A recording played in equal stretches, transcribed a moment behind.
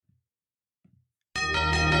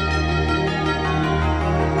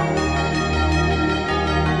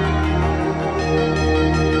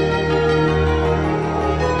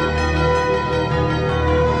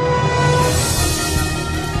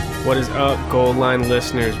Gold Line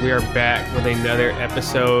listeners? We are back with another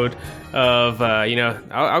episode of,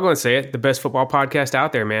 I'll go and say it, the best football podcast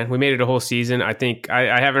out there, man. We made it a whole season. I think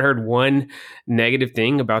I haven't heard one negative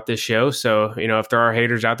thing about this show. So, if there are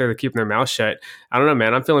haters out there that are keeping their mouth shut, I don't know,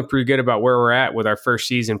 man. I'm feeling pretty good about where we're at with our first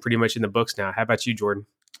season pretty much in the books now. How about you, Jordan?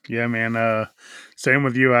 Yeah, man. Same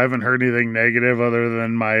with you. I haven't heard anything negative other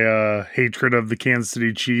than my hatred of the Kansas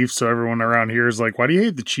City Chiefs. So everyone around here is like, why do you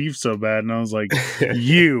hate the Chiefs so bad? And I was like,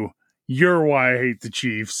 you're why I hate the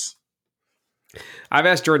Chiefs. I've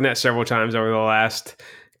asked Jordan that several times over the last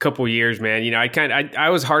couple years, man. I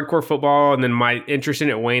was hardcore football, and then my interest in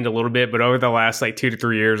it waned a little bit. But over the last 2 to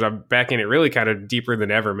 3 years, I'm back in it really kind of deeper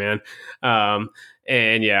than ever, man.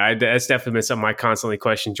 And yeah, that's definitely been something I constantly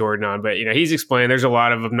question Jordan on. But he's explained there's a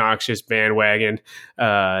lot of obnoxious bandwagon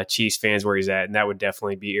Chiefs fans where he's at, and that would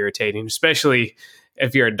definitely be irritating, especially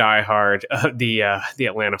if you're a diehard of the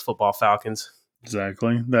Atlanta Football Falcons.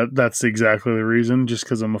 Exactly. That's exactly the reason. Just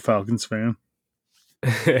because I'm a Falcons fan.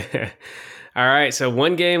 All right, so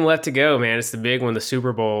one game left to go, man. It's the big one, the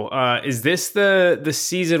Super Bowl. Is this the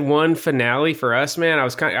season one finale for us, man?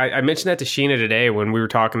 I mentioned that to Sheena today when we were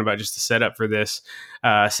talking about just the setup for this.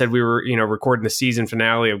 Said we were recording the season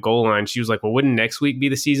finale of Goal Line. She was like, "Well, wouldn't next week be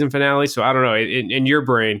the season finale?" So I don't know. In your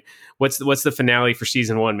brain, what's the finale for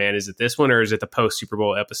season one, man? Is it this one or is it the post Super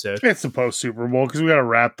Bowl episode? It's the post Super Bowl because we got to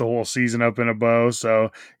wrap the whole season up in a bow.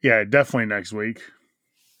 So yeah, definitely next week.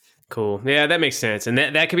 Cool. Yeah, that makes sense. And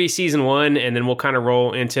that could be season one, and then we'll kind of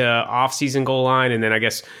roll into off-season Goal Line, and then I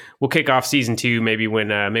guess we'll kick off season two maybe when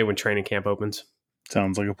training camp opens.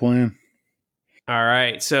 Sounds like a plan. All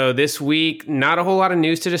right. So this week, not a whole lot of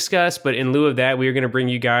news to discuss, but in lieu of that, we are going to bring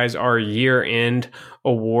you guys our year-end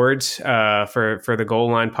awards for the Goal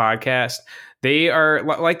Line podcast. They are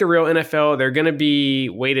like the real NFL. They're going to be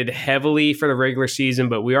weighted heavily for the regular season,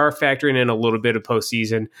 but we are factoring in a little bit of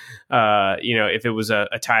postseason, if it was a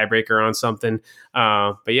tiebreaker on something.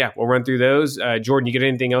 But yeah, we'll run through those. Jordan, you got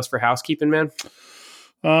anything else for housekeeping, man?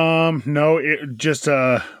 No, just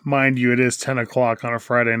mind you, it is 10 o'clock on a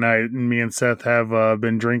Friday night, and me and Seth have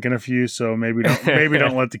been drinking a few, so maybe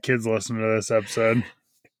don't let the kids listen to this episode.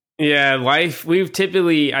 Yeah, we've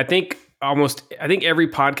typically, I think every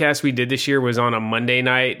podcast we did this year was on a Monday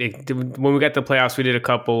night. When we got the playoffs, we did a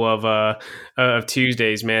couple of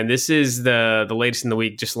Tuesdays, man. This is the latest in the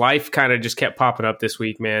week. Just life kind of just kept popping up this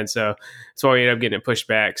week, man. So that's why we ended up getting it pushed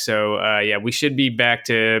back. So yeah, we should be back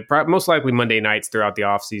to most likely Monday nights throughout the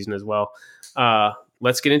off season as well.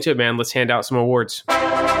 Let's get into it, man. Let's hand out some awards.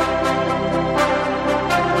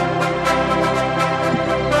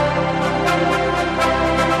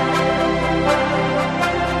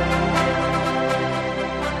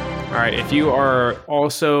 All right, if you are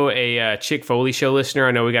also a Chick Foley Show listener,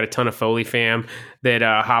 I know we got a ton of Foley fam that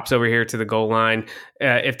hops over here to the Goal Line.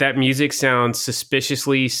 If that music sounds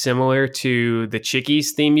suspiciously similar to the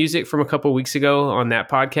Chickies theme music from a couple weeks ago on that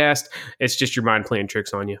podcast, it's just your mind playing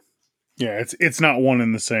tricks on you. Yeah, it's not one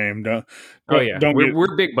and the same.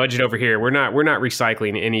 We're big budget over here. We're not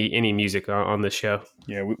recycling any music on this show.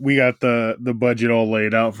 Yeah, we got the budget all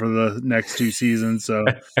laid out for the next two seasons. So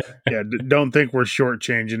yeah, don't think we're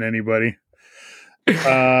shortchanging anybody.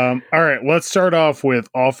 All right, let's start off with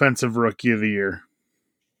Offensive Rookie of the Year.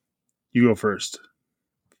 You go first.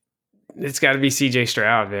 It's got to be C.J.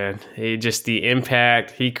 Stroud, man. The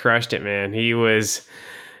impact, he crushed it, man. He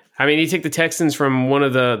took the Texans from one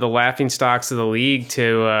of the laughing stocks of the league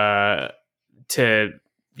to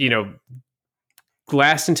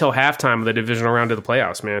last until halftime of the divisional round of the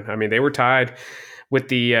playoffs, man. I mean, they were tied with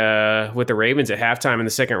the Ravens at halftime in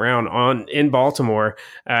the second round in Baltimore,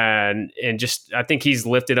 and just I think he's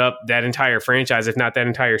lifted up that entire franchise, if not that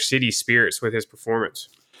entire city's spirits, with his performance.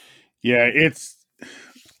 Yeah,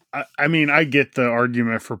 I get the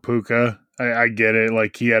argument for Puka. I get it.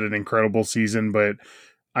 Like, he had an incredible season, but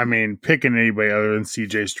I mean, picking anybody other than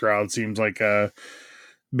C.J. Stroud seems like a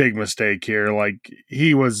big mistake here. Like,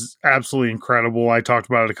 he was absolutely incredible. I talked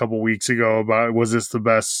about it a couple weeks ago about, was this the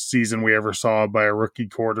best season we ever saw by a rookie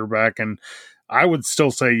quarterback? And I would still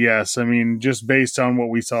say yes. I mean, just based on what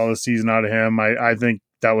we saw this season out of him, I think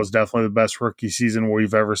that was definitely the best rookie season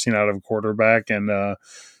we've ever seen out of a quarterback. And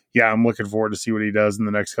yeah, I'm looking forward to see what he does in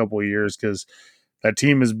the next couple of years, because that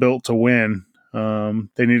team is built to win.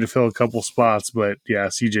 They need to fill a couple spots, but yeah,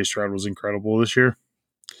 CJ Stroud was incredible this year.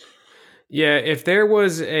 Yeah, if there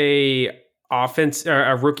was a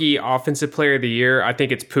rookie offensive player of the year, I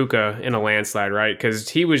think it's Puka in a landslide, right? Because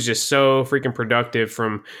he was just so freaking productive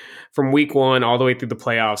from week one all the way through the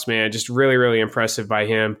playoffs, man. Just really, really impressive by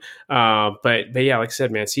him. But yeah, like I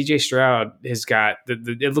said, man, CJ Stroud has got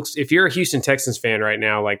it looks, if you're a Houston Texans fan right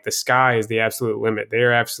now, like, the sky is the absolute limit.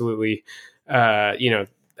 They're absolutely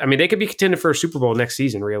I mean, they could be contending for a Super Bowl next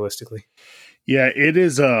season, realistically. Yeah, it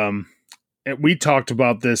is. We talked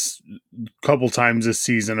about this a couple times this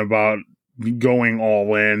season about going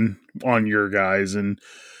all in on your guys, and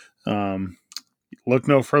look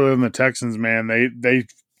no further than the Texans, man. They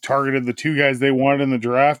targeted the two guys they wanted in the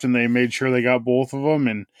draft, and they made sure they got both of them,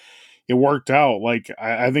 and it worked out. Like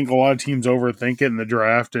I think a lot of teams overthink it in the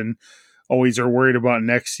draft and always are worried about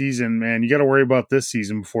next season. Man, you got to worry about this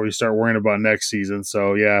season before you start worrying about next season.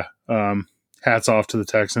 So yeah, hats off to the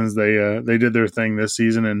Texans. They did their thing this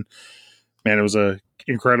season, and man, it was a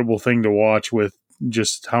incredible thing to watch with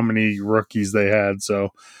just how many rookies they had. So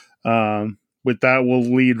with that, we'll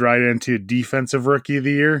lead right into defensive rookie of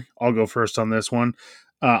the year. I'll go first on this one.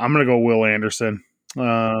 I'm going to go Will Anderson.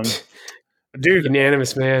 Dude,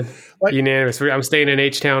 unanimous, man. Like, unanimous. I'm staying in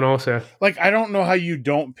H-Town also. Like, I don't know how you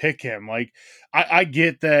don't pick him. Like, I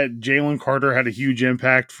get that Jalen Carter had a huge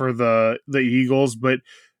impact for the Eagles, but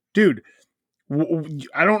dude,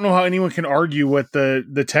 I don't know how anyone can argue what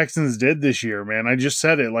the Texans did this year, man. I just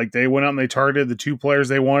said it. Like, they went out and they targeted the two players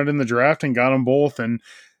they wanted in the draft and got them both, and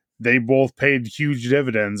they both paid huge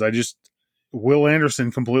dividends. Will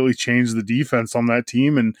Anderson completely changed the defense on that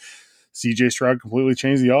team, and CJ Stroud completely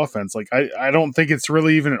changed the offense. Like, I don't think it's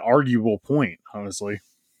really even an arguable point, honestly.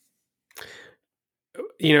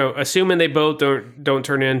 Assuming they both don't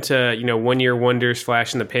turn into, 1-year wonders,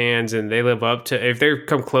 flash in the pans, and they live up to, if they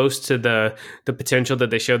come close to the potential that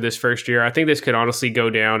they showed this first year, I think this could honestly go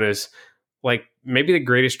down as like maybe the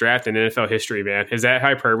greatest draft in NFL history, man. Is that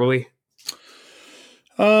hyperbole?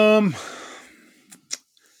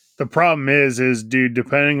 The problem is, dude,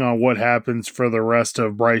 depending on what happens for the rest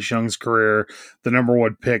of Bryce Young's career, the number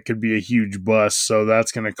one pick could be a huge bust. So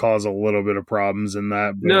that's going to cause a little bit of problems in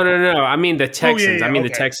that. But... No. I mean the Texans.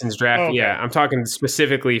 The Texans draft. Okay. Yeah, I'm talking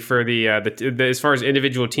specifically for the as far as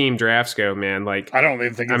individual team drafts go, man. Like, I don't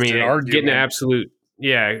even think it's an argument. Getting an absolute.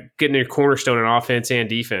 Yeah, getting a cornerstone in offense and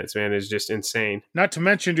defense, man, is just insane. Not to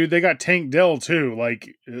mention, dude, they got Tank Dell too.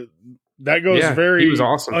 Like. That goes very he was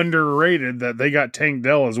awesome. Underrated that they got Tank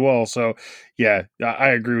Dell as well. So, yeah, I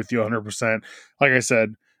agree with you 100%. Like I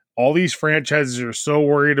said, all these franchises are so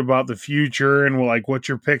worried about the future and like what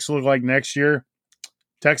your picks look like next year.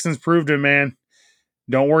 Texans proved it, man.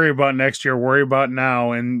 Don't worry about next year. Worry about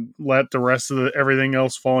now and let the rest of everything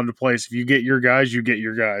else fall into place. If you get your guys, you get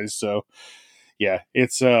your guys. So, yeah,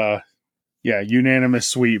 it's unanimous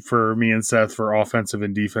sweep for me and Seth for offensive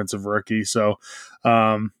and defensive rookie. So,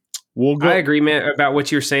 we'll go. I agree, man, about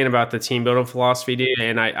what you're saying about the team building philosophy, dude.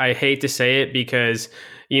 And I hate to say it because,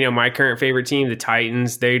 my current favorite team, the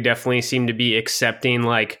Titans, they definitely seem to be accepting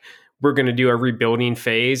like we're going to do a rebuilding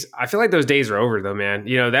phase. I feel like those days are over though, man.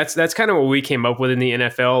 That's kind of what we came up with in the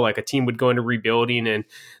NFL. Like a team would go into rebuilding and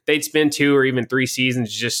they'd spend 2 or even 3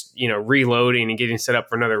 seasons just, reloading and getting set up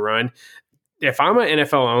for another run. If I'm an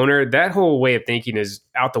NFL owner, that whole way of thinking is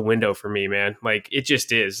out the window for me, man. Like it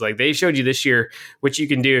just is. Like they showed you this year what you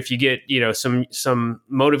can do if you get, some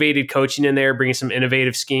motivated coaching in there, bringing some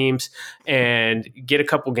innovative schemes and get a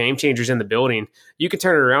couple game changers in the building. You can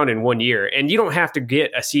turn it around in 1 year, and you don't have to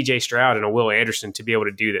get a CJ Stroud and a Will Anderson to be able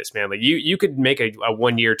to do this, man. Like you could make a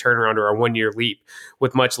 1 year turnaround or a 1 year leap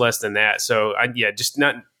with much less than that. So just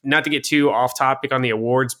not to get too off topic on the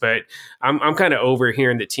awards, but I'm kind of over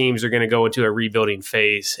hearing that teams are going to go into a rebuilding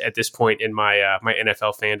phase at this point in my my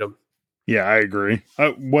NFL fandom. Yeah, I agree.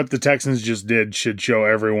 What the Texans just did should show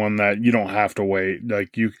everyone that you don't have to wait.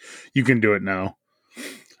 Like you can do it now.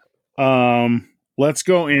 Let's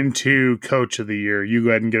go into Coach of the Year. You go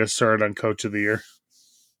ahead and get us started on Coach of the Year.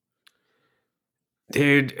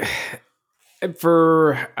 Dude,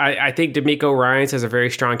 I think DeMeco Ryans has a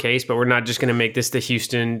very strong case, but we're not just going to make this the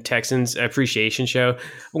Houston Texans appreciation show.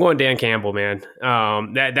 I'm going Dan Campbell, man.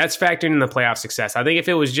 That's factoring in the playoff success. I think if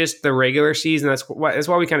it was just the regular season, that's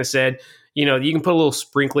why we kind of said, you can put a little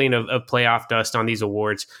sprinkling of playoff dust on these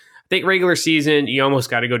awards. I think regular season, you almost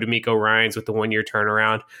got to go DeMeco Ryans with the 1 year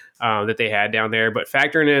turnaround that they had down there. But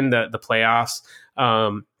factoring in the playoffs,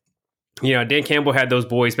 Dan Campbell had those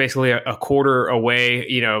boys basically a quarter away,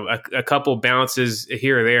 a couple bounces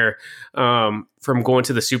here or there from going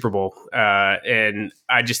to the Super Bowl. And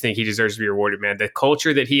I just think he deserves to be rewarded, man. The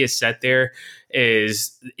culture that he has set there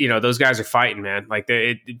is, those guys are fighting, man. Like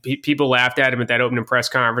people laughed at him at that opening press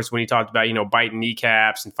conference when he talked about, biting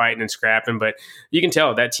kneecaps and fighting and scrapping. But you can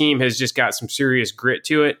tell that team has just got some serious grit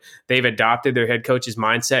to it. They've adopted their head coach's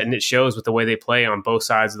mindset, and it shows with the way they play on both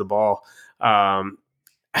sides of the ball. I've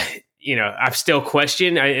still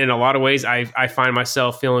questioned in a lot of ways. I find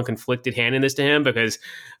myself feeling conflicted handing this to him because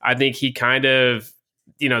I think he kind of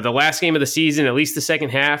the last game of the season, at least the second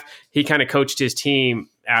half, he kind of coached his team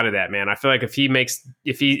out of that, man. I feel like if he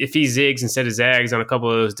zigs instead of zags on a couple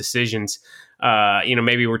of those decisions,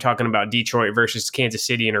 maybe we're talking about Detroit versus Kansas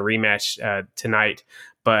City in a rematch tonight,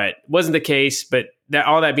 but wasn't the case. But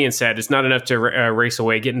all that being said, it's not enough to race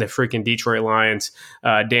away getting the freaking Detroit Lions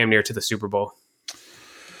damn near to the Super Bowl.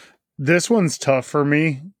 This one's tough for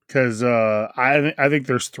me because I think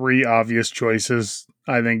there's three obvious choices.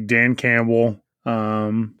 I think Dan Campbell,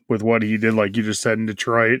 with what he did, like you just said, in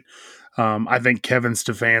Detroit. I think Kevin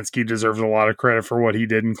Stefanski deserves a lot of credit for what he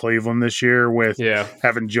did in Cleveland this year with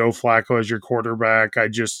having Joe Flacco as your quarterback. I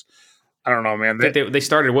don't know, man. They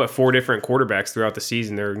started, 4 different quarterbacks throughout the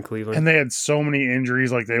season there in Cleveland. And they had so many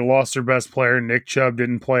injuries. Like, they lost their best player. Nick Chubb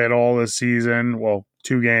didn't play at all this season. Well,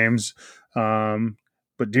 2 games.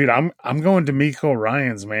 But, dude, I'm going DeMeco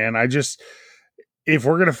Ryans, man. If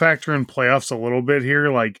we're going to factor in playoffs a little bit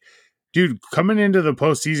here, like, dude, coming into the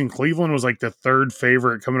postseason, Cleveland was like the 3rd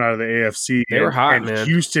favorite coming out of the AFC. They were hot, man.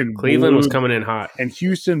 Cleveland was coming in hot. And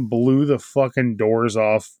Houston blew the fucking doors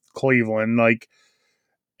off Cleveland. Like,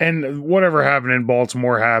 and whatever happened in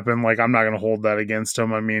Baltimore happened. Like, I'm not going to hold that against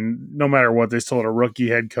them. I mean, no matter what, they still had a rookie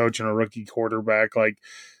head coach and a rookie quarterback. Like,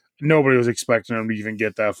 nobody was expecting them to even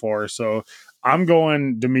get that far. So I'm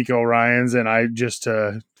going DeMeco Ryans, and I just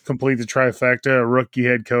complete the trifecta: a rookie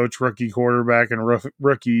head coach, rookie quarterback, and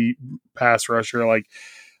rookie pass rusher. Like,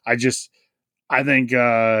 I think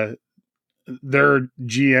their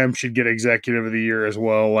GM should get executive of the year as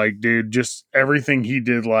well. Like, dude, just everything he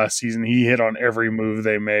did last season, he hit on every move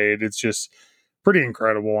they made. It's just pretty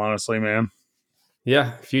incredible, honestly, man.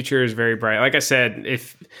 Yeah, future is very bright. Like I said,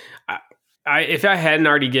 if I hadn't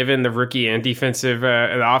already given the rookie and defensive,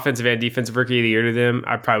 the offensive and defensive rookie of the year to them,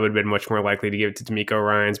 I probably would have been much more likely to give it to DeMeco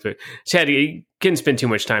Ryans. But he couldn't spend too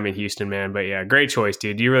much time in Houston, man. But yeah, great choice,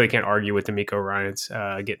 dude. You really can't argue with DeMeco Ryans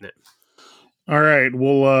getting it. All right,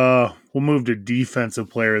 we'll move to defensive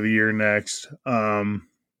player of the year next. I'm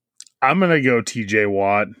gonna go TJ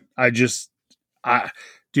Watt.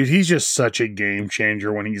 Dude, he's just such a game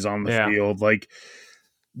changer when he's on the field. Like,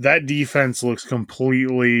 that defense looks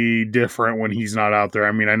completely different when he's not out there.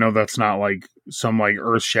 I mean, I know that's not like some like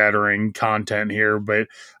earth-shattering content here, but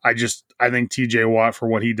I think TJ Watt, for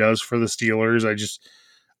what he does for the Steelers,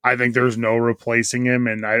 I think there's no replacing him,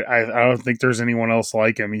 and I don't think there's anyone else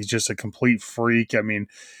like him. He's just a complete freak. I mean,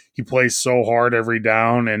 he plays so hard every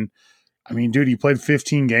down, and I mean, dude, he played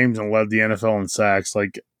 15 games and led the NFL in sacks.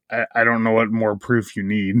 Like, I don't know what more proof you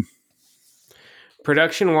need.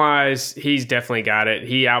 Production-wise, he's definitely got it.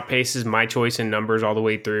 He outpaces my choice in numbers all the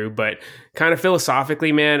way through. But kind of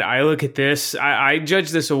philosophically, man, I look at this. I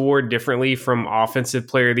judge this award differently from Offensive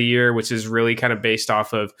Player of the Year, which is really kind of based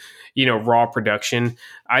off of, raw production.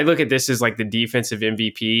 I look at this as like the defensive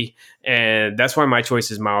MVP, and that's why my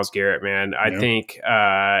choice is Myles Garrett, man. I think,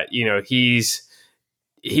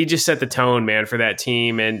 he just set the tone, man, for that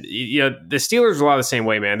team. And, the Steelers are a lot the same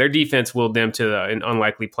way, man. Their defense willed them to an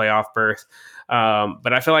unlikely playoff berth.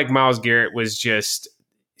 But I feel like Myles Garrett was just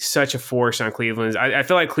such a force on Cleveland. I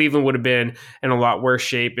feel like Cleveland would have been in a lot worse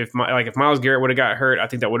shape if Myles Garrett would have got hurt. I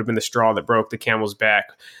think that would have been the straw that broke the camel's back,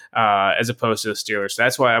 as opposed to the Steelers. So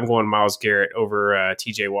that's why I'm going Myles Garrett over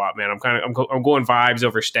TJ Watt, man. I'm going vibes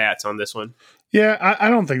over stats on this one. Yeah, I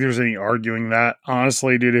don't think there's any arguing that.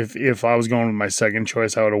 Honestly, dude, if I was going with my second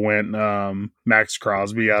choice, I would have went Max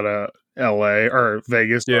Crosby out of LA or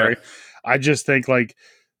Vegas. Sorry. Yeah. I just think like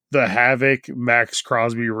the havoc Max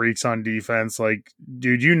Crosby wreaks on defense, like,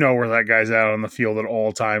 dude, where that guy's out on the field at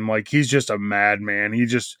all time. Like, he's just a madman.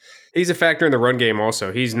 He's a factor in the run game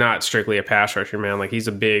also. He's not strictly a pass rusher, man. Like, he's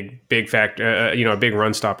a big factor, a big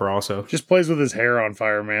run stopper also. Just plays with his hair on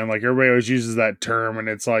fire, man. Like, everybody always uses that term, and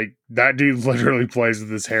it's like, that dude literally plays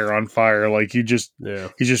with his hair on fire. Like, he's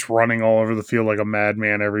just running all over the field like a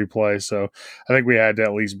madman every play. So I think we had to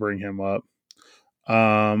at least bring him up.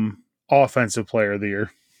 Offensive Player of the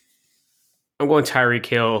Year. I'm going Tyreek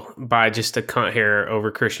Hill by just a cunt hair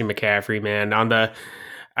over Christian McCaffrey, man.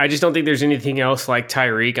 I just don't think there's anything else like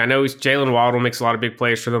Tyreek. I know Jalen Waddle makes a lot of big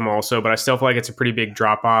plays for them also, but I still feel like it's a pretty big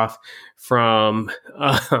drop off from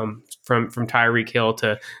Tyreek Hill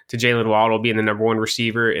to Jalen Waddle being the number one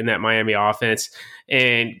receiver in that Miami offense.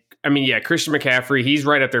 And I mean, yeah, Christian McCaffrey, he's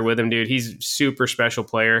right up there with him, dude. He's a super special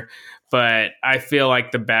player. But I feel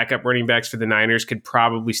like the backup running backs for the Niners could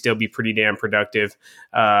probably still be pretty damn productive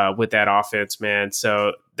with that offense, man.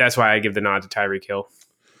 So that's why I give the nod to Tyreek Hill.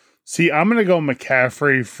 See, I'm going to go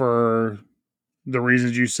McCaffrey for the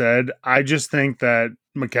reasons you said. I just think that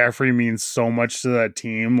McCaffrey means so much to that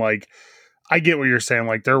team. Like, I get what you're saying.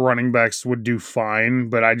 Like, their running backs would do fine,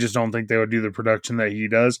 but I just don't think they would do the production that he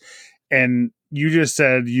does. And you just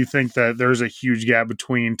said you think that there's a huge gap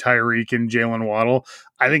between Tyreek and Jalen Waddle.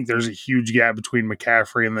 I think there's a huge gap between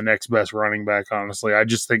McCaffrey and the next best running back, honestly. I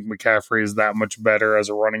just think McCaffrey is that much better as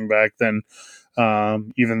a running back than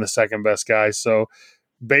even the second best guy. So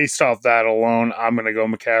based off that alone, I'm going to go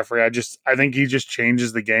McCaffrey. I think he just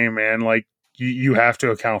changes the game, man. Like you have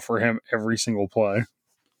to account for him every single play.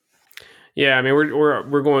 Yeah, I mean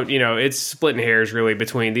we're going. It's splitting hairs really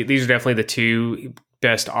between these are definitely the two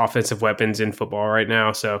best offensive weapons in football right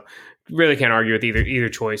now. So really can't argue with either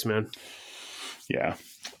choice, man. Yeah.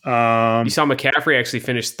 You saw McCaffrey actually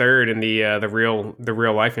finish third in the real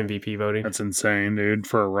life MVP voting. That's insane, dude.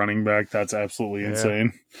 For a running back, that's absolutely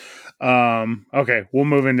insane. Okay, we'll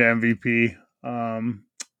move into MVP.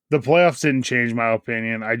 The playoffs didn't change my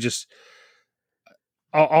opinion.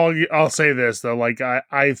 I'll say this though, like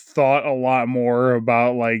I thought a lot more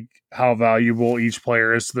about like how valuable each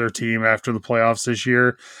player is to their team after the playoffs this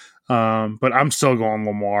year. But I'm still going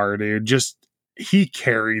Lamar, dude. Just he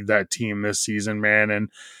carried that team this season, man. And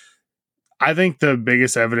I think the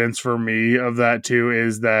biggest evidence for me of that too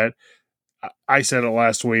is that I said it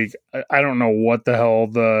last week. I don't know what the hell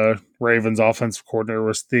the Ravens offensive coordinator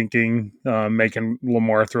was thinking, making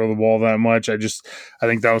Lamar throw the ball that much. I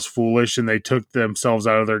think that was foolish, and they took themselves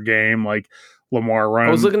out of their game. Like Lamar running.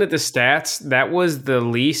 I was looking at the stats. That was the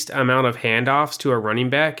least amount of handoffs to a running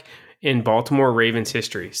back in Baltimore Ravens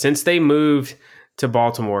history. Since they moved to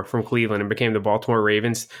Baltimore from Cleveland and became the Baltimore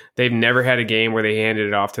Ravens, they've never had a game where they handed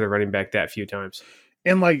it off to the running back that few times.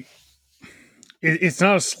 And like, it's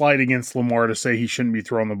not a slight against Lamar to say he shouldn't be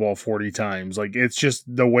throwing the ball 40 times. Like, it's just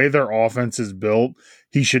the way their offense is built.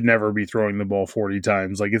 He should never be throwing the ball 40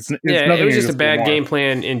 times. Like, it's it was just a bad game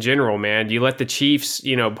plan in general, man. You let the Chiefs,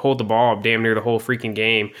 hold the ball damn near the whole freaking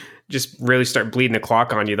game, just really start bleeding the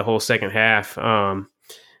clock on you the whole second half. I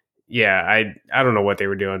don't know what they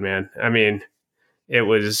were doing, man. I mean, it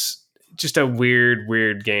was just a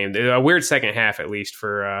weird game, a weird second half at least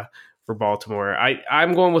for Baltimore.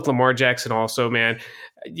 I'm going with Lamar Jackson also, man.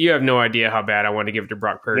 You have no idea how bad I want to give it to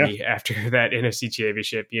Brock Purdy after that NFC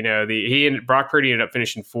Championship. Brock Purdy ended up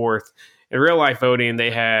finishing fourth. In real life voting,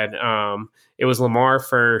 they had it was Lamar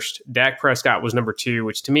first. Dak Prescott was number 2,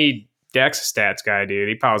 which to me, Dak's a stats guy, dude.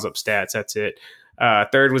 He piles up stats. That's it.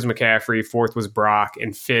 Third was McCaffrey. Fourth was Brock,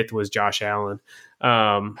 and fifth was Josh Allen.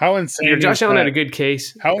 How insane! Josh Allen had a good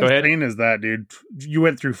case. How insane is that, dude? You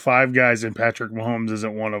went through 5 guys, and Patrick Mahomes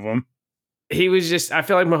isn't one of them. He was just, I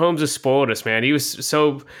feel like Mahomes has spoiled us, man. He was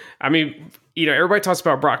so, I mean, everybody talks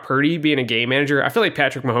about Brock Purdy being a game manager. I feel like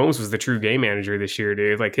Patrick Mahomes was the true game manager this year,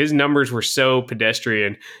 dude. Like his numbers were so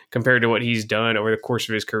pedestrian compared to what he's done over the course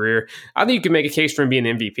of his career. I think you can make a case for him being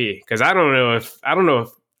MVP because I don't know if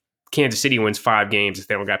Kansas City wins 5 games if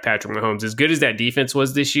they don't got Patrick Mahomes. As good as that defense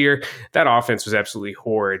was this year, that offense was absolutely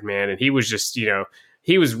horrid, man. And he was just,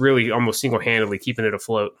 he was really almost single-handedly keeping it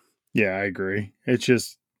afloat. Yeah, I agree. It's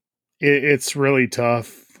just, it's really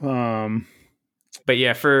tough. But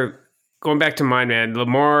yeah, for going back to mine, man,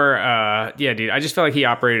 Lamar, dude, I just felt like he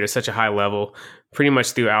operated at such a high level pretty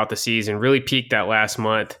much throughout the season, really peaked that last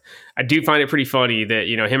month. I do find it pretty funny that,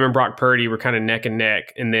 him and Brock Purdy were kind of neck and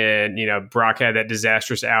neck. And then, Brock had that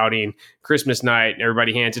disastrous outing Christmas night and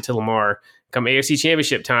everybody hands it to Lamar. Come AFC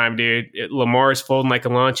Championship time, dude, Lamar is folding like a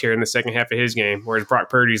lawn chair in the second half of his game, whereas Brock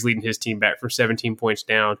Purdy is leading his team back from 17 points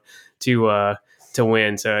down to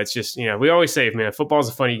win. So it's just, we always say, man, football's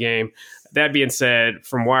a funny game. That being said,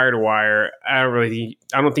 from wire to wire, I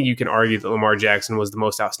don't think you can argue that Lamar Jackson was the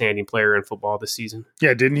most outstanding player in football this season.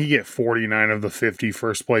 Yeah, didn't he get 49 of the 50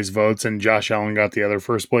 first place votes and Josh Allen got the other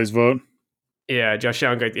first place vote? Yeah, Josh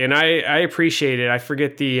Allen got, and I appreciate it. I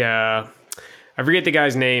forget the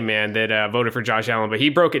guy's name, man, that voted for Josh Allen, but he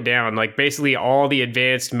broke it down. Like basically all the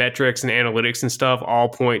advanced metrics and analytics and stuff all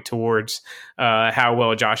point towards how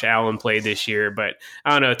well Josh Allen played this year. But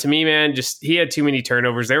I don't know. To me, man, just he had too many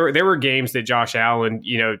turnovers. There were games that Josh Allen,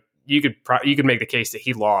 you could make the case that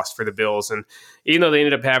he lost for the Bills, and even though they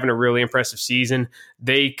ended up having a really impressive season,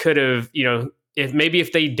 they could have,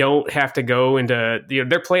 if they don't have to go into their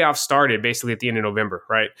playoffs started basically at the end of November,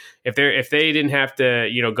 right? If they didn't have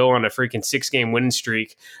to go on a freaking 6-game winning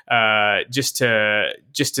streak just to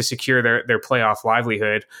secure their playoff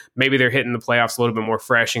livelihood, maybe they're hitting the playoffs a little bit more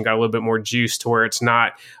fresh and got a little bit more juice to where it's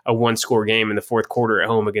not a 1-score game in the fourth quarter at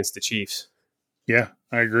home against the Chiefs. Yeah,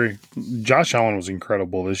 I agree. Josh Allen was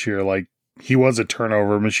incredible this year. Like he was a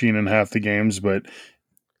turnover machine in half the games, but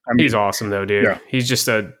I mean, he's awesome though, dude. Yeah. He's just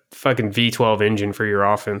a fucking V12 engine for your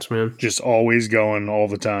offense, man. Just always going all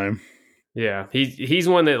the time. Yeah, he's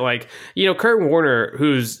one that, like, Kurt Warner,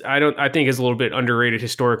 who's I think is a little bit underrated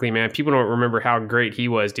historically, man. People don't remember how great he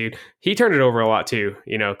was, dude. He turned it over a lot too.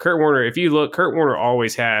 Kurt Warner, if you look, Kurt Warner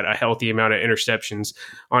always had a healthy amount of interceptions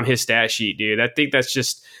on his stat sheet, dude. I think that's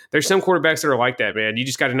just, there's some quarterbacks that are like that, man. You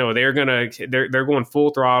just got to know they're going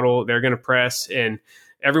full throttle, they're gonna press, and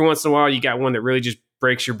every once in a while you got one that really just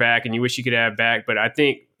breaks your back and you wish you could have back. But I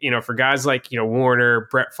think, for guys like, Warner,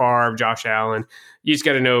 Brett Favre, Josh Allen, you just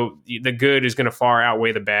got to know the good is going to far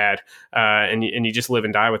outweigh the bad. And you just live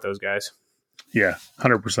and die with those guys. Yeah,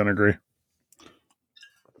 100% agree.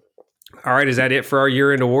 All right. Is that it for our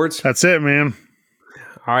year-end awards? That's it, man.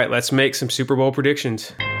 All right. Let's make some Super Bowl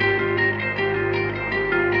predictions.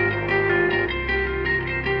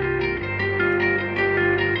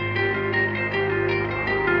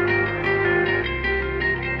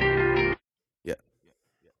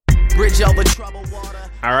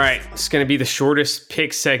 All right, it's going to be the shortest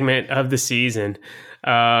pick segment of the season.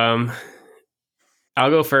 I'll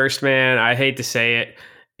go first, man. I hate to say it.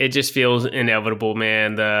 It just feels inevitable,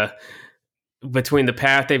 man. Between the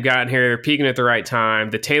path they've gotten here, they're peaking at the right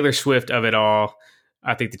time, the Taylor Swift of it all,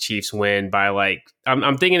 I think the Chiefs win by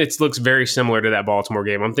I'm thinking it looks very similar to that Baltimore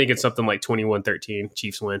game. I'm thinking something like 21-13,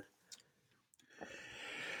 Chiefs win.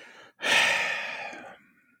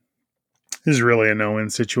 This is really a no-win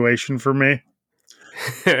situation for me.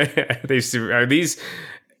 Are these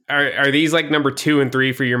like number 2 and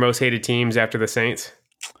 3 for your most hated teams after the Saints?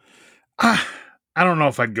 I don't know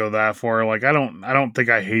if I'd go that far. I don't think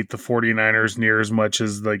I hate the 49ers near as much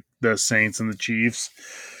as the Saints and the Chiefs.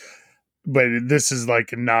 But this is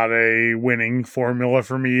not a winning formula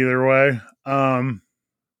for me either way.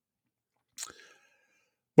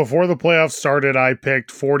 Before the playoffs started, I picked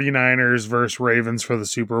 49ers versus Ravens for the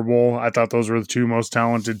Super Bowl. I thought those were the two most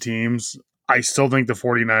talented teams. I still think the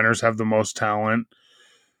 49ers have the most talent.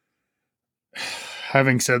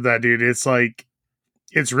 Having said that, dude, it's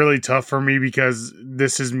really tough for me because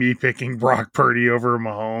this is me picking Brock Purdy over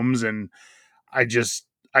Mahomes, and I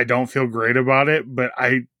don't feel great about it, but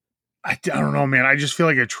I don't know, man. I just feel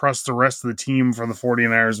like I trust the rest of the team for the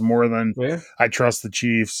 49ers more than I trust the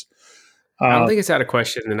Chiefs. I don't think it's out of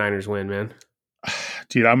question the Niners win, man.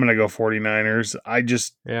 Dude, I'm going to go 49ers. I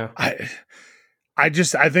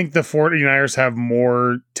think the 49ers have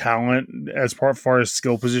more talent as far as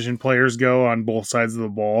skill position players go on both sides of the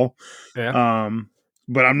ball. Yeah.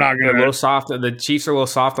 But I'm not going to. They're a little soft. The Chiefs are a little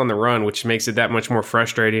soft on the run, which makes it that much more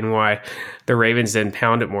frustrating why the Ravens didn't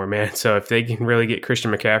pound it more, man. So if they can really get Christian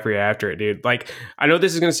McCaffrey after it, dude. I know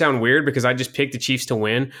this is going to sound weird because I just picked the Chiefs to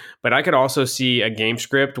win, but I could also see a game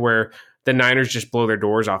script where the Niners just blow their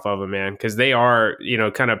doors off of them, man, because they are,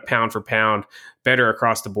 kind of pound for pound better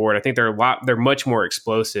across the board. I think they're much more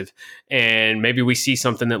explosive, and maybe we see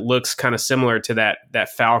something that looks kind of similar to that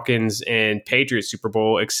Falcons and Patriots Super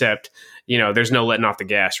Bowl, except there's no letting off the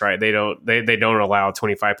gas, right? They don't allow a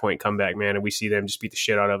 25-point comeback, man, and we see them just beat the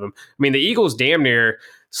shit out of them. I mean, the Eagles damn near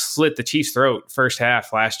slit the Chiefs' throat first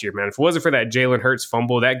half last year, man. If it wasn't for that Jalen Hurts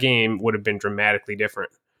fumble, that game would have been dramatically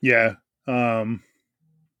different. Yeah.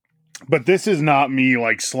 But this is not me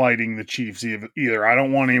slighting the Chiefs either. I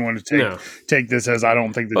don't want anyone to take this as I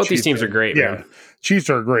don't think the both Chiefs these teams are great, man. Chiefs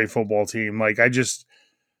are a great football team.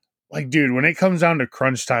 Dude, when it comes down to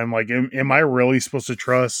crunch time, am I really supposed to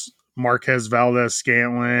trust Marquez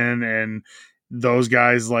Valdez-Scantling and those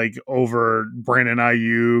guys over Brandon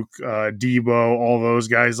Ayuk, Debo, all those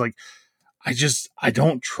guys? I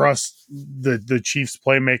don't trust the Chiefs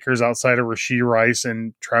playmakers outside of Rashee Rice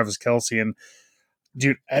and Travis Kelce. And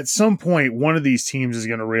dude, at some point, one of these teams is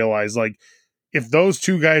going to realize, if those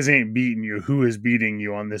two guys ain't beating you, who is beating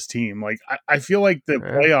you on this team? I feel like the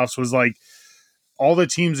playoffs was all the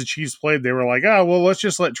teams the Chiefs played, they were let's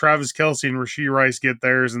just let Travis Kelce and Rashee Rice get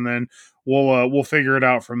theirs, and then we'll figure it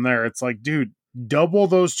out from there. It's dude, double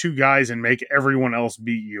those two guys and make everyone else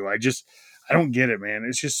beat you. I don't get it, man.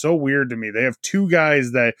 It's just so weird to me. They have two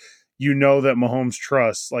guys that that Mahomes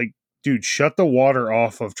trusts. Dude, shut the water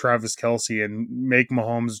off of Travis Kelce and make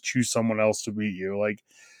Mahomes choose someone else to beat you.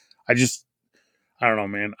 I don't know,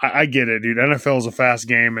 man. I get it, dude. NFL is a fast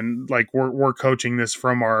game, and we're coaching this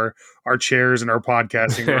from our chairs and our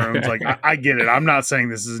podcasting rooms. I get it. I'm not saying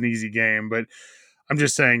this is an easy game, but I'm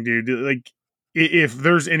just saying, dude, if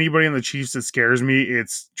there's anybody in the Chiefs that scares me,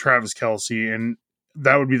 it's Travis Kelce, and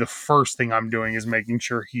that would be the first thing I'm doing is making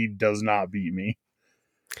sure he does not beat me.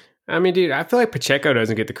 I mean, dude, I feel like Pacheco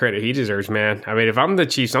doesn't get the credit he deserves, man. I mean, if I'm the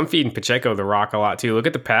Chiefs, I'm feeding Pacheco the rock a lot, too. Look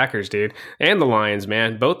at the Packers, dude, and the Lions,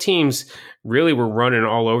 man. Both teams really were running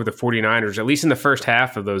all over the 49ers, at least in the first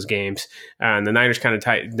half of those games. And the Niners kind of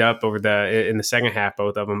tightened up in the second half,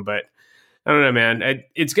 both of them. But I don't know, man.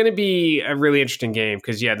 It's going to be a really interesting game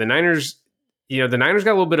because, yeah, the Niners. The Niners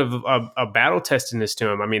got a little bit of a battle testiness to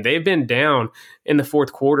them. I mean, they've been down in the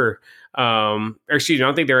fourth quarter. Or excuse me, I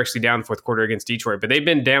don't think they're actually down in the fourth quarter against Detroit, but they've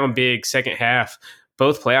been down big second half,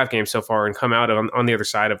 both playoff games so far, and come out on the other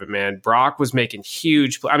side of it, man. Brock was making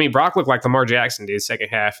huge. I mean, Brock looked like Lamar Jackson did second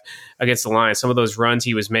half against the Lions. Some of those runs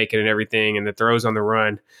he was making and everything, and the throws on the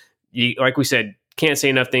run. Like we said, can't say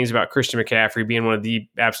enough things about Christian McCaffrey being one of the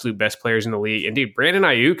absolute best players in the league. And dude, Brandon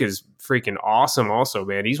Ayuk is freaking awesome also,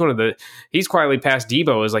 man. He's quietly passed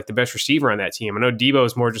Debo as like the best receiver on that team. I know Debo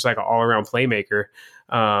is more just like an all around playmaker.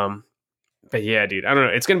 But yeah, dude, I don't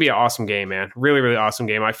know. It's going to be an awesome game, man. Really, really awesome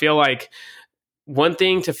game. I feel like one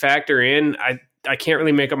thing to factor in, I can't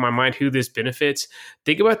really make up my mind who this benefits.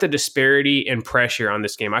 Think about the disparity in pressure on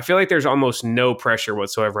this game. I feel like there's almost no pressure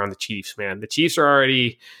whatsoever on the Chiefs, man. The Chiefs are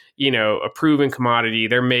already, a proven commodity.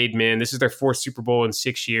 They're made men. This is their fourth Super Bowl in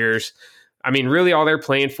 6 years. I mean, really all they're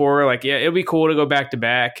playing for, like, yeah, it'll be cool to go back to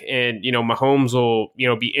back. And, Mahomes will,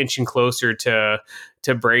 be inching closer to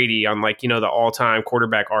Brady on like, the all-time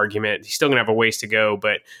quarterback argument. He's still going to have a ways to go,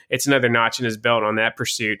 but it's another notch in his belt on that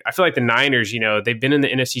pursuit. I feel like the Niners, they've been in the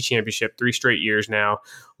NFC Championship 3 straight years now,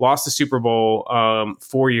 lost the Super Bowl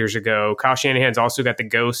 4 years ago. Kyle Shanahan's also got the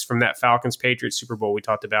ghost from that Falcons-Patriots Super Bowl we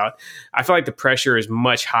talked about. I feel like the pressure is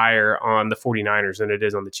much higher on the 49ers than it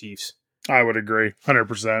is on the Chiefs. I would agree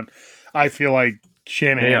 100%. I feel like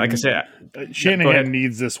Shanahan, like I said, Shanahan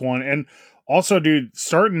needs this one. And also, dude,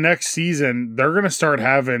 starting next season, they're going to start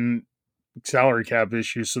having salary cap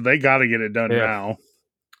issues, so they got to get it done now.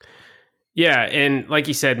 Yeah, and like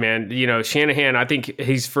you said, man, Shanahan, I think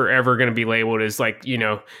he's forever going to be labeled as like,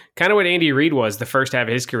 kind of what Andy Reid was the first half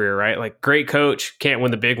of his career, right? Like great coach, can't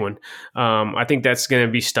win the big one. I think that's going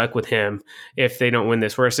to be stuck with him if they don't win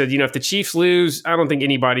this. Where I said, if the Chiefs lose, I don't think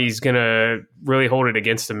anybody's going to really hold it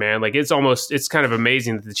against them, man. Like it's kind of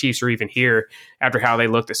amazing that the Chiefs are even here after how they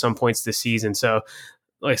looked at some points this season. So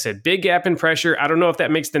like I said, big gap in pressure. I don't know if that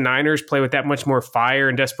makes the Niners play with that much more fire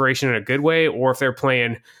and desperation in a good way, or if they're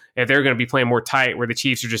going to be playing more tight where the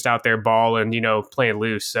Chiefs are just out there balling, playing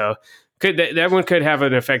loose. So that one could have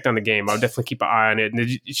an effect on the game. I'll definitely keep an eye on it.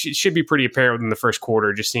 And it should be pretty apparent in the first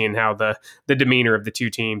quarter, just seeing how the demeanor of the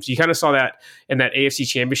two teams. You kind of saw that in that AFC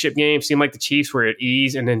Championship game. It seemed like the Chiefs were at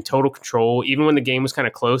ease and in total control. Even when the game was kind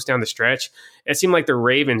of close down the stretch, it seemed like the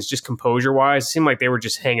Ravens, just composure-wise, it seemed like they were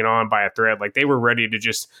just hanging on by a thread. Like they were ready to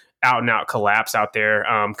just out-and-out collapse out there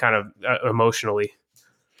kind of emotionally.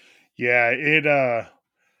 Yeah,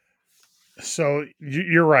 So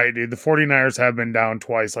you're right, dude. The 49ers have been down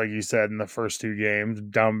twice, like you said, in the first 2 games,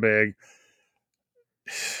 down big.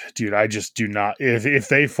 Dude, I just do not. If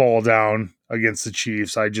they fall down against the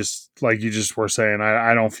Chiefs, I just, like you just were saying,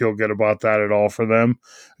 I don't feel good about that at all for them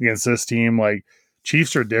against this team. Like,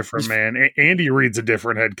 Chiefs are different, man. Andy Reid's a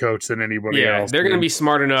different head coach than anybody else. They're going to be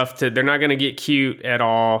smart enough they're not going to get cute at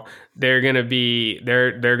all. They're going to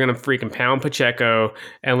freaking pound Pacheco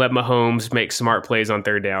and let Mahomes make smart plays on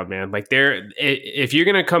third down, man. Like if you're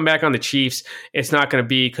going to come back on the Chiefs, it's not going to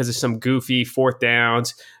be because of some goofy fourth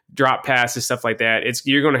downs, drop passes, stuff like that.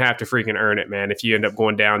 You're going to have to freaking earn it, man. If you end up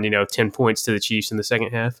going down, 10 points to the Chiefs in the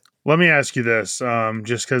second half. Let me ask you this,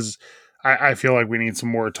 just because I feel like we need some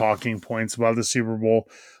more talking points about the Super Bowl.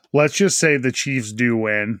 Let's just say the Chiefs do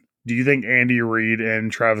win. Do you think Andy Reid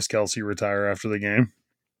and Travis Kelce retire after the game?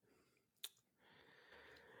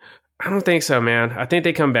 I don't think so, man. I think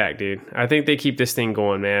they come back, dude. I think they keep this thing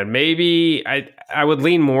going, man. Maybe I would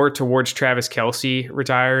lean more towards Travis Kelce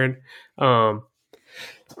retiring.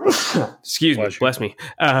 Excuse me, bless me.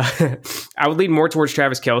 I would lean more towards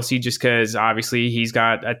Travis Kelce just because obviously he's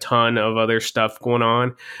got a ton of other stuff going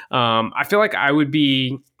on. I feel like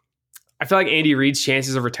Andy Reid's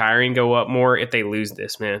chances of retiring go up more if they lose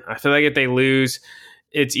this, man. I feel like if they lose,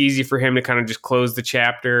 it's easy for him to kind of just close the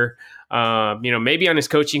chapter. Maybe on his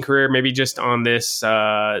coaching career, maybe just on this,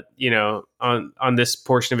 on this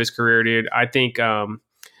portion of his career, dude. I think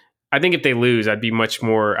if they lose, I'd be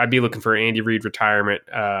looking for an Andy Reid retirement,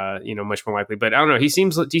 much more likely. But I don't know. He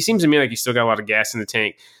seems to me like he's still got a lot of gas in the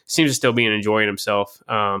tank. Seems to still be enjoying himself.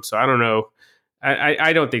 So I don't know.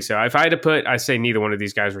 I don't think so. If I had to put, I say neither one of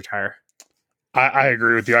these guys retire. I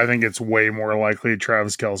agree with you. I think it's way more likely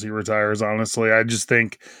Travis Kelce retires, honestly. I just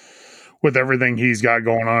think with everything he's got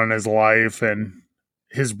going on in his life and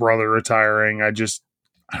his brother retiring, I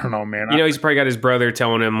don't know, man. He's probably got his brother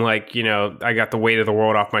telling him, like, I got the weight of the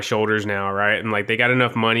world off my shoulders now, right? And, like, they got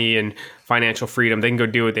enough money and financial freedom. They can go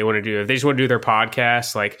do what they want to do. If they just want to do their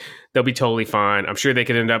podcast, like, they'll be totally fine. I'm sure they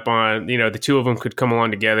could end up on, the two of them could come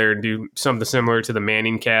along together and do something similar to the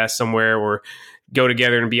Manning cast somewhere or go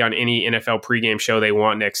together and be on any NFL pregame show they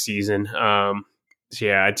want next season. So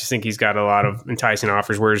yeah, I just think he's got a lot of enticing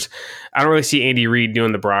offers. Whereas I don't really see Andy Reid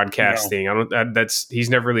doing the broadcast thing. He's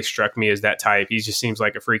never really struck me as that type. He just seems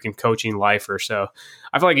like a freaking coaching lifer. So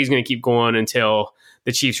I feel like he's going to keep going until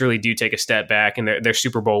the Chiefs really do take a step back and their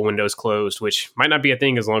Super Bowl window's closed, which might not be a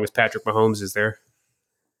thing as long as Patrick Mahomes is there.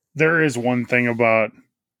 There is one thing about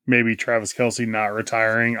maybe Travis Kelce not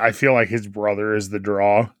retiring. I feel like his brother is the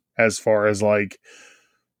draw as far as like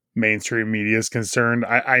mainstream media is concerned.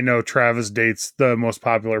 I know Travis dates the most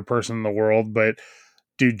popular person in the world, but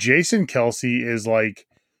dude, Jason Kelce is like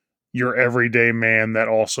your everyday man that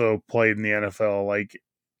also played in the NFL. Like,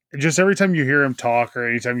 just every time you hear him talk or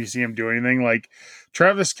anytime you see him do anything, like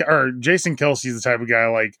Jason Kelce is the type of guy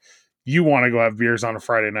like you want to go have beers on a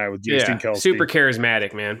Friday night with Jason Kelce. Super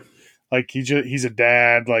charismatic, man. Like he's a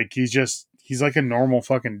dad. Like he's like a normal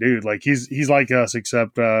fucking dude. Like he's like us,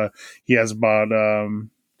 except he has about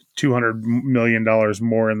 $200 million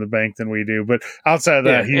more in the bank than we do. But outside of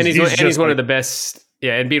that, he's one of the best.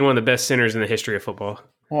 Yeah, and being one of the best centers in the history of football.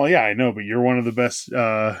 Well, yeah, I know, but you're one of the best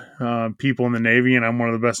people in the Navy, and I'm one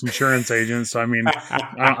of the best insurance agents. So, I mean,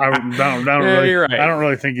 I don't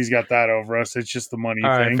really think he's got that over us. It's just the money thing.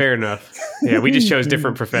 Right, fair enough. Yeah, we just chose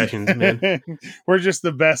different professions, man. We're just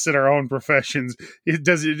the best at our own professions. Did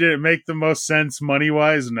it make the most sense money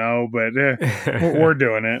wise? No, but we're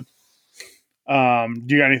doing it.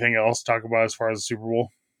 Do you got anything else to talk about as far as the Super Bowl?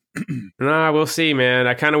 Nah, we'll see, man.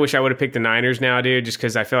 I kind of wish I would have picked the Niners now, dude, just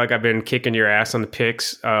because I feel like I've been kicking your ass on the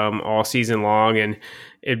picks all season long, and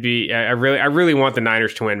I really want the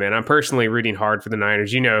Niners to win, man. I'm personally rooting hard for the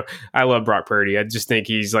Niners. You know, I love Brock Purdy. I just think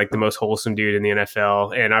he's like the most wholesome dude in the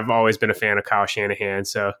NFL, and I've always been a fan of Kyle Shanahan,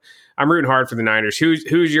 so I'm rooting hard for the Niners.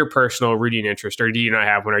 Who's your personal rooting interest, or do you not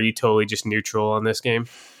have one? Are you totally just neutral on this game?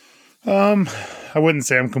 I wouldn't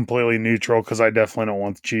say I'm completely neutral because I definitely don't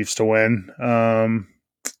want the Chiefs to win.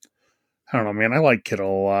 I don't know, man. I like Kittle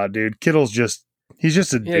a lot, dude. Kittle's he's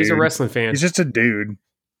just a dude. He's a wrestling fan. He's just a dude.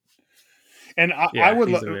 And I would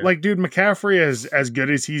like, dude, McCaffrey as good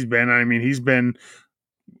as he's been. I mean, he's been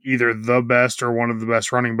either the best or one of the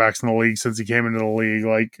best running backs in the league since he came into the league.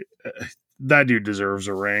 Like, that dude deserves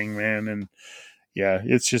a ring, man. And yeah,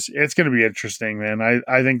 it's going to be interesting, man.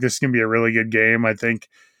 I think this is going to be a really good game. I think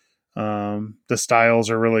the styles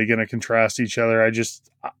are really going to contrast each other.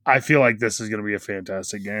 I feel like this is going to be a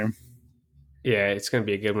fantastic game. Yeah, it's going to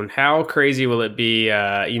be a good one. How crazy will it be,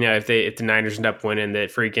 if the Niners end up winning,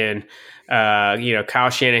 that freaking, Kyle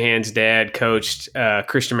Shanahan's dad coached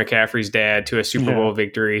Christian McCaffrey's dad to a Super Bowl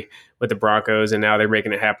victory with the Broncos, and now they're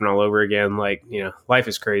making it happen all over again. Like, life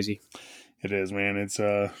is crazy. It is, man. It's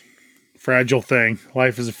a fragile thing.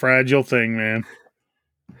 Life is a fragile thing, man.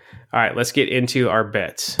 All right, let's get into our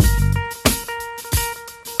bets.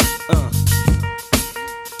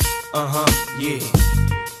 Yeah.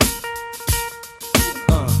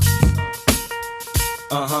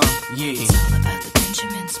 Yeah. It's all about the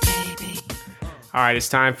Benjamins, baby. All right, it's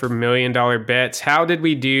time for $1 million bets. How did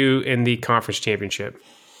we do in the conference championship?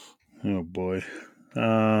 Oh boy.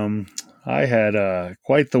 I had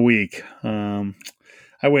quite the week.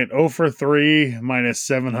 I went 0 for 3 minus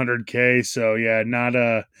 700K. So yeah, not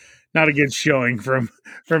a good showing from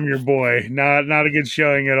your boy. Not a good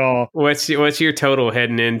showing at all. What's your total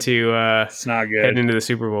heading into? It's not good. Heading into the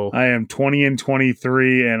Super Bowl. I am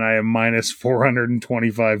 20-23, and I am minus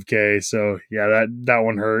 425K. So yeah, that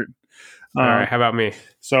one hurt. All right, how about me?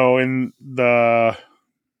 So in the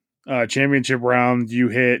championship round, you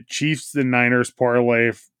hit Chiefs and Niners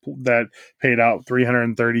parlay that paid out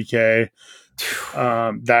 330K.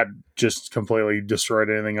 That just completely destroyed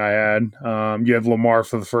anything I had. You have Lamar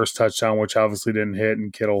for the first touchdown, which obviously didn't hit,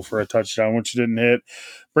 and Kittle for a touchdown, which didn't hit.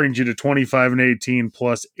 Brings you to 25-18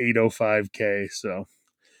 plus 805K. So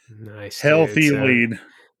nice, healthy lead.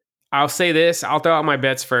 I'll say this. I'll throw out my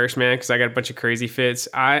bets first, man, because I got a bunch of crazy bets.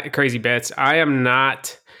 I am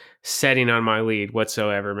not setting on my lead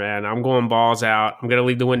whatsoever, man. I'm going balls out. I'm going to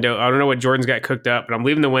leave the window. I don't know what Jordan's got cooked up, but I'm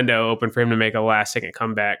leaving the window open for him to make a last-second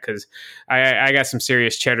comeback because I got some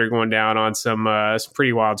serious cheddar going down on some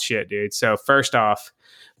pretty wild shit, dude. So first off,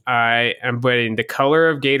 I am betting the color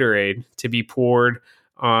of Gatorade to be poured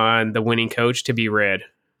on the winning coach to be red.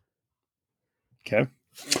 Okay.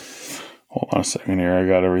 Hold on a second here. I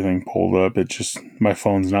got everything pulled up. My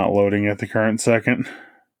phone's not loading at the current second.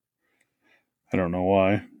 I don't know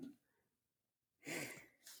why.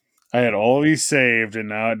 I had all these saved, and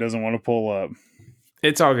now it doesn't want to pull up.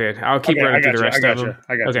 It's all good. I'll keep running through the rest of them.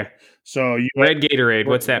 I got you. So red Gatorade,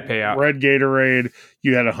 what's that payout? Red Gatorade,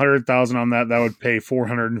 you had 100,000 on that. That would pay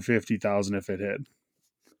 450,000 if it hit.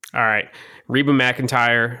 All right. Reba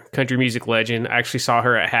McEntire, country music legend. I actually saw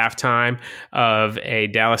her at halftime of a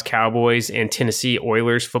Dallas Cowboys and Tennessee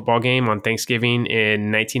Oilers football game on Thanksgiving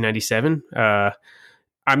in 1997.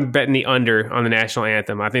 I'm betting the under on the national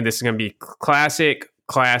anthem. I think this is going to be classic,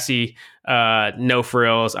 classy, no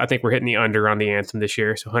frills. I think we're hitting the under on the anthem this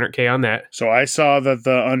year. So 100K on that. So I saw that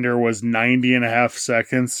the under was 90 and a half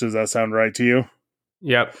seconds. Does that sound right to you?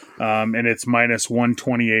 Yep. And it's minus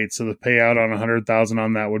 128. So the payout on 100,000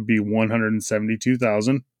 on that would be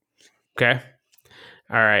 172,000. Okay.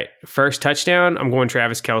 All right. First touchdown, I'm going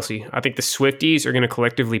Travis Kelce. I think the Swifties are going to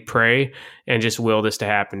collectively pray and just will this to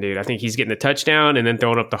happen, dude. I think he's getting the touchdown and then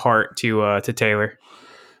throwing up the heart to Taylor.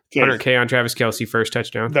 Okay. 100K on Travis Kelce, first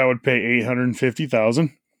touchdown. That would pay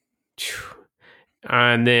 850,000.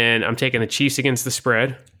 And then I'm taking the Chiefs against the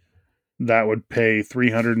spread. That would pay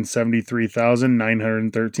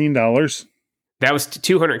 $373,913. That was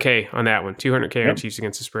 200K on that one. 200K on Chiefs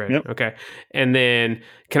against the spread. Yep. Okay. And then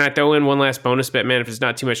can I throw in one last bonus bet, man? If it's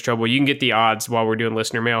not too much trouble, you can get the odds while we're doing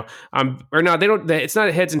listener mail. Or no, they don't. It's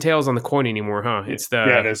not heads and tails on the coin anymore, huh? It's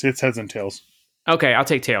it is. It's heads and tails. Okay, I'll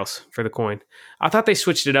take tails for the coin. I thought they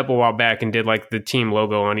switched it up a while back and did like the team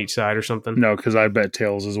logo on each side or something. No, because I bet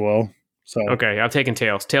tails as well. So okay, I'm taking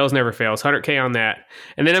tails. Tails never fails. 100K on that,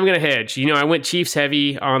 and then I'm gonna hedge. I went Chiefs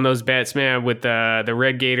heavy on those bets, man. With the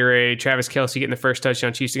red Gatorade, Travis Kelce getting the first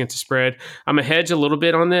touchdown, Chiefs against the spread. I'm gonna hedge a little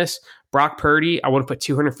bit on this. Brock Purdy, I want to put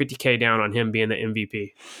 250K down on him being the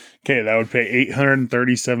MVP. Okay, that would pay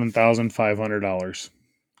 $837,500.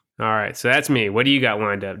 All right, so that's me. What do you got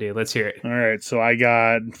lined up, dude? Let's hear it. All right, so I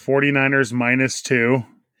got 49ers -2.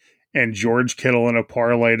 And George Kittle in a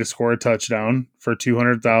parlay to score a touchdown for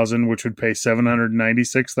 200,000, which would pay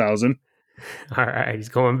 796,000. All right, he's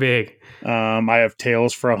going big. I have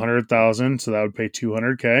tails for 100,000, so that would pay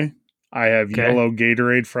 200K. I have yellow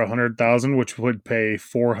Gatorade for 100,000, which would pay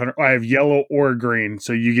 400. I have yellow or green,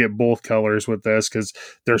 so you get both colors with this because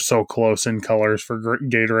they're so close in colors for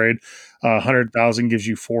Gatorade. 100,000 gives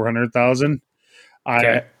you 400,000.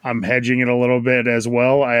 I'm hedging it a little bit as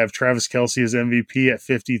well. I have Travis Kelce as MVP at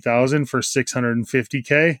 50,000 for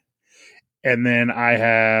 650K. And then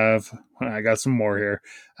I got some more here.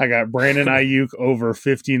 I got Brandon Ayuk over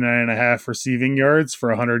 59.5 receiving yards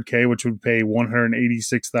for 100K, which would pay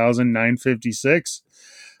 186,956.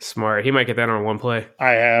 Smart. He might get that on one play.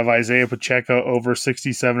 I have Isaiah Pacheco over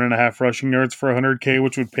 67.5 rushing yards for 100K,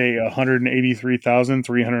 which would pay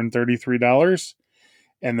 $183,333.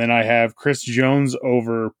 And then I have Chris Jones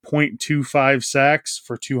over 0.25 sacks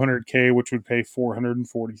for 200K, which would pay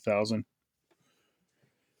 $440,000.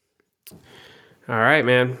 All right,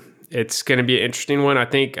 man. It's going to be an interesting one. I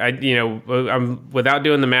think I'm without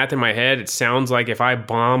doing the math in my head, it sounds like if I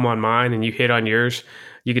bomb on mine and you hit on yours,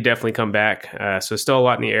 you could definitely come back. So still a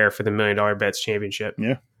lot in the air for the $1 Million Bets Championship.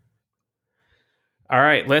 Yeah. All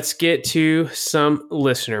right, let's get to some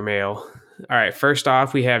listener mail. All right, first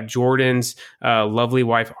off, we have Jordan's lovely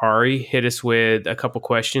wife, Ari, hit us with a couple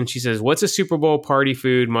questions. She says, what's a Super Bowl party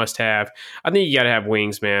food must have? I think you got to have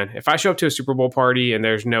wings, man. If I show up to a Super Bowl party and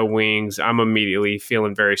there's no wings, I'm immediately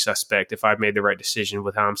feeling very suspect if I've made the right decision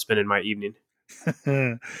with how I'm spending my evening.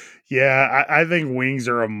 Yeah, I think wings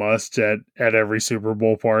are a must at every Super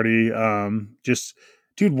Bowl party.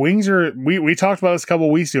 Dude, wings are, we talked about this a couple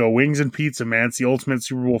weeks ago. Wings and pizza, man. It's the ultimate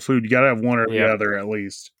Super Bowl food. You got to have one or the other at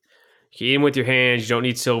least. You eat them with your hands. You don't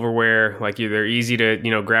need silverware. Like they're easy to,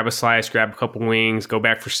 grab a slice, grab a couple wings, go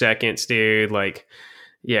back for seconds, dude. Like,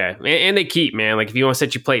 yeah. And they keep, man. Like if you want to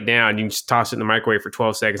set your plate down, you can just toss it in the microwave for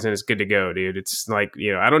 12 seconds and it's good to go, dude. It's like,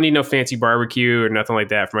 I don't need no fancy barbecue or nothing like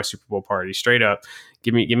that for my Super Bowl party. Straight up,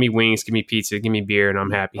 give me wings, give me pizza, give me beer, and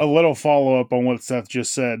I'm happy. A little follow up on what Seth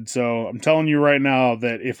just said. So I'm telling you right now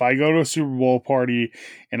that if I go to a Super Bowl party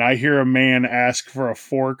and I hear a man ask for a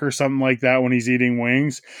fork or something like that when he's eating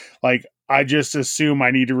wings, like I just assume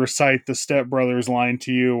I need to recite the Step Brothers line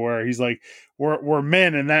to you where he's like, we're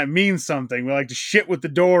men and that means something. We like to shit with the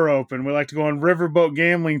door open. We like to go on riverboat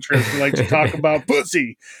gambling trips. We like to talk about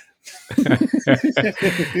pussy.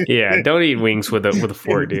 Yeah, don't eat wings with a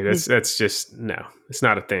fork, dude. That's just, no, it's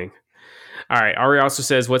not a thing. All right, Ari also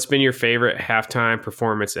says, what's been your favorite halftime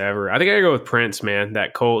performance ever? I think I gotta go with Prince, man.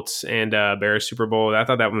 That Colts and Bears Super Bowl. I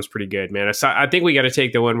thought that one was pretty good, man. I think we got to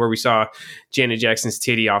take the one where we saw Janet Jackson's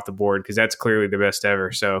titty off the board because that's clearly the best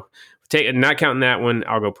ever. So, not counting that one,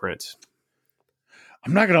 I'll go Prince.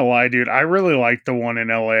 I'm not gonna lie, dude. I really liked the one in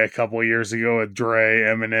LA a couple of years ago with Dre,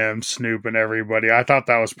 Eminem, Snoop, and everybody. I thought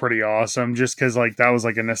that was pretty awesome, just because that was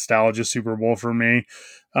like a nostalgia Super Bowl for me.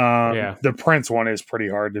 The Prince one is pretty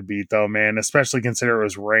hard to beat, though, man. Especially consider it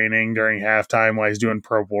was raining during halftime while he's doing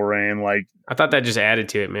Purple Rain. Like, I thought that just added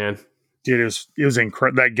to it, man. Dude, it was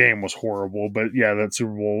incredible. That game was horrible, but yeah, that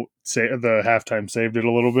Super Bowl the halftime saved it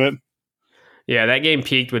a little bit. Yeah, that game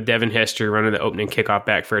peaked with Devin Hester running the opening kickoff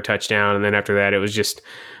back for a touchdown, and then after that, it was just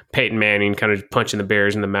Peyton Manning kind of punching the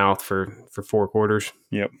Bears in the mouth for 4 quarters.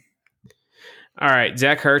 Yep. All right,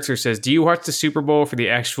 Zach Hertzer says, do you watch the Super Bowl for the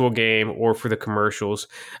actual game or for the commercials?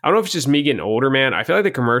 I don't know if it's just me getting older, man. I feel like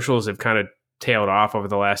the commercials have kind of tailed off over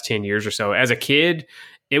the last 10 years or so. As a kid,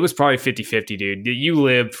 it was probably 50-50, dude. You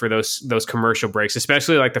lived for those commercial breaks,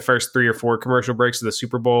 especially like the first 3 or 4 commercial breaks of the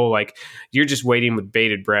Super Bowl. Like, you're just waiting with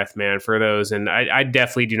bated breath, man, for those. And I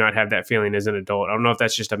definitely do not have that feeling as an adult. I don't know if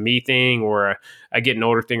that's just a me thing or a getting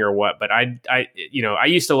older thing or what, but I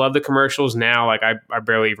used to love the commercials. Now, like, I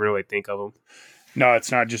barely even really think of them. No,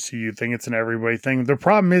 it's not just a you thing. It's an everybody thing. The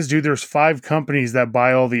problem is, dude, there's 5 companies that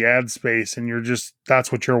buy all the ad space, and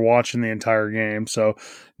that's what you're watching the entire game. So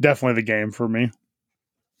definitely the game for me.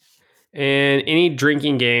 And any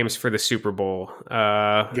drinking games for the Super Bowl?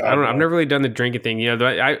 I don't know. I've never really done the drinking thing. You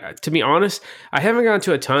know, to be honest, I haven't gone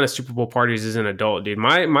to a ton of Super Bowl parties as an adult, dude.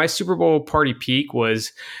 My Super Bowl party peak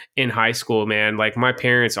was in high school, man. Like, my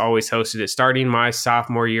parents always hosted it, starting my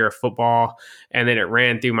sophomore year of football, and then it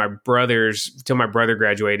ran through my brother's till my brother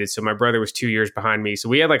graduated. So my brother was 2 years behind me. So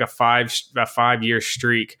we had like a 5-year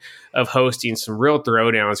streak of hosting some real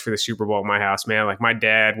throwdowns for the Super Bowl at my house, man. Like, my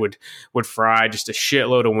dad would fry just a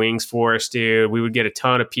shitload of wings for us, dude. We would get a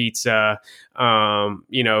ton of pizza,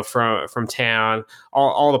 from town,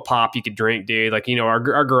 all the pop you could drink, dude. Like, our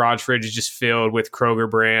garage fridge is just filled with Kroger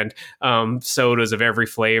brand sodas of every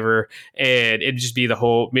flavor, and it'd just be the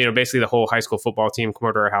whole, basically the whole high school football team come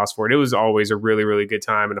over to our house for it. It was always a really, really good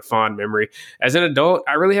time and a fond memory. As an adult,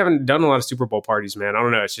 I really haven't done a lot of Super Bowl parties, man. I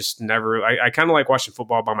don't know. It's just never. I kind of like watching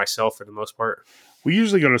football by myself for the most part. We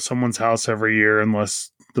usually go to someone's house every year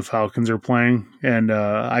unless the Falcons are playing. And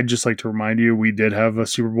I'd just like to remind you, we did have a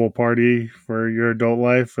Super Bowl party for your adult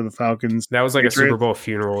life for the Falcons. That was like a Super Bowl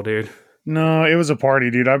funeral, dude. No, it was a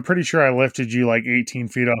party, dude. I'm pretty sure I lifted you like 18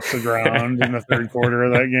 feet off the ground in the third quarter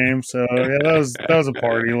of that game. So yeah, that was a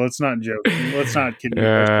party. Let's not joke. Let's not kid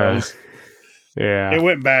ourselves. Yeah. It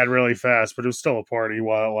went bad really fast, but it was still a party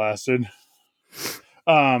while it lasted.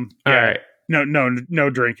 All right. No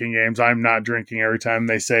drinking games. I'm not drinking every time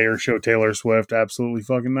they say or show Taylor Swift. Absolutely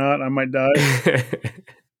fucking not. I might die.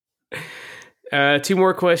 2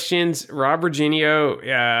 more questions. Rob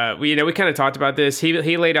Virginio, we kind of talked about this.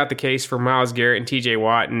 He laid out the case for Myles Garrett and TJ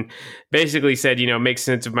Watt and basically said, makes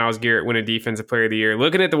sense of Myles Garrett winning Defensive Player of the Year.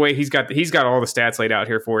 Looking at the way he's got all the stats laid out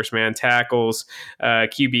here for us, man. Tackles,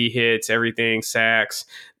 QB hits, everything, sacks.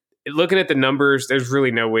 Looking at the numbers, there's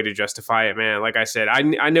really no way to justify it, man. Like I said,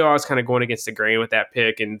 I know I was kind of going against the grain with that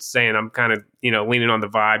pick and saying I'm kind of, leaning on the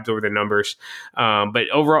vibes over the numbers. But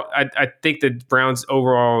overall, I think the Browns'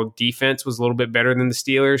 overall defense was a little bit better than the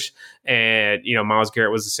Steelers. And, Myles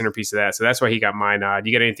Garrett was the centerpiece of that. So that's why he got my nod.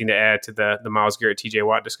 You got anything to add to the Myles Garrett, TJ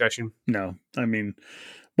Watt discussion? No. I mean,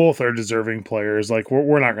 both are deserving players. Like,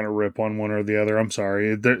 we're not going to rip on one or the other. I'm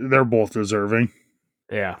sorry. They're both deserving.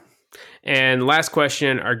 Yeah. And last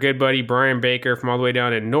question, our good buddy Brian Baker from all the way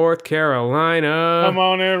down in North Carolina. Come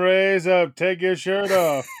on and raise up. Take your shirt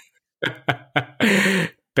off.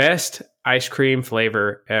 Best ice cream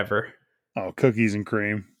flavor ever. Oh, cookies and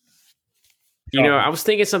cream. I was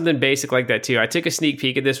thinking something basic like that too. I took a sneak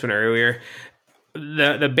peek at this one earlier.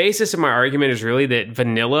 The basis of my argument is really that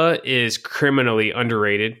vanilla is criminally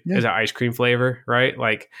underrated as an ice cream flavor, right?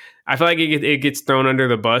 Like, I feel like it gets thrown under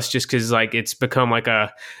the bus just because like it's become like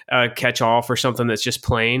a catch-all for something that's just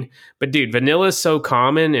plain. But dude, vanilla is so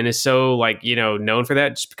common and is so like, known for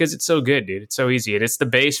that just because it's so good, dude. It's so easy. And it's the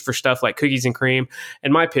base for stuff like cookies and cream.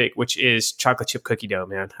 And my pick, which is chocolate chip cookie dough,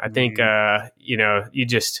 man. I think, you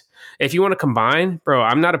just, if you want to combine, bro,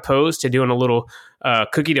 I'm not opposed to doing a little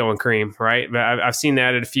cookie dough and cream, right? But I've seen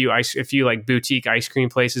that at a few like boutique ice cream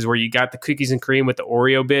places where you got the cookies and cream with the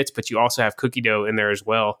Oreo bits, but you also have cookie dough in there as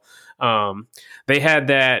well. They had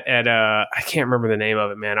that at I can't remember the name of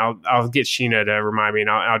it, man. I'll get Sheena to remind me, and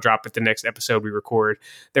I'll drop it the next episode we record.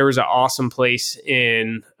 There was an awesome place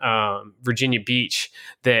in Virginia Beach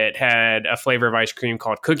that had a flavor of ice cream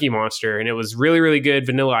called Cookie Monster, and it was really, really good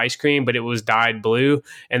vanilla ice cream, but it was dyed blue,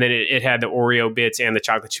 and then it had the Oreo bits and the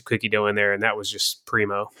chocolate chip cookie dough in there, and that was just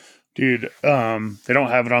primo. Dude, they don't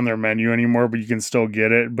have it on their menu anymore, but you can still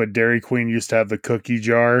get it. But Dairy Queen used to have the cookie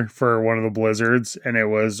jar for one of the blizzards, and it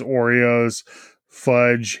was Oreos,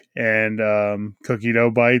 fudge, and cookie dough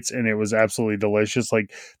bites, and it was absolutely delicious.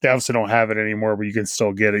 Like, they obviously don't have it anymore, but you can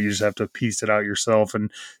still get it. You just have to piece it out yourself and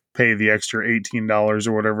pay the extra $18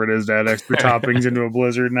 or whatever it is to add extra toppings into a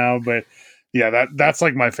blizzard now. But yeah, that's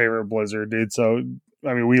like my favorite blizzard, dude. So,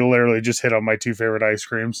 I mean, we literally just hit on my 2 favorite ice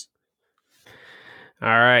creams. All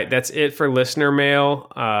right, that's it for listener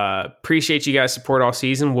mail. Appreciate you guys' support all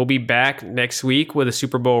season. We'll be back next week with a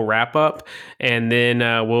Super Bowl wrap up, and then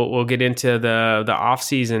we'll get into the off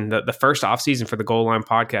season, the first off season for the Goal Line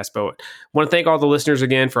podcast. But I want to thank all the listeners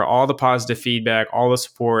again for all the positive feedback, all the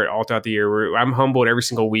support all throughout the year. I'm humbled every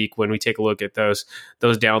single week when we take a look at those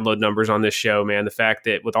download numbers on this show, man. The fact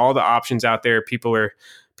that with all the options out there, people are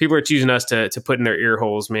choosing us to put in their ear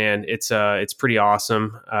holes, man. It's pretty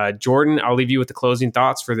awesome. Jordan, I'll leave you with the closing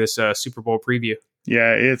thoughts for this Super Bowl preview.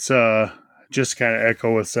 Yeah, it's just kind of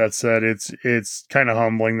echo what Seth said. It's kind of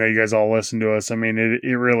humbling that you guys all listen to us. I mean, it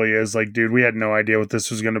really is. Like, dude, we had no idea what this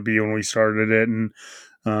was going to be when we started it, and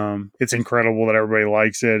it's incredible that everybody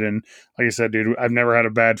likes it. And like I said, dude, I've never had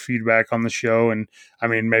a bad feedback on the show. And I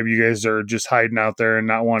mean, maybe you guys are just hiding out there and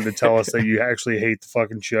not wanting to tell us that you actually hate the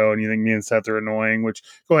fucking show and you think me and Seth are annoying, which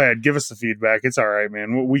go ahead, give us the feedback. It's all right,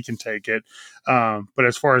 man. We can take it. But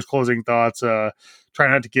as far as closing thoughts, try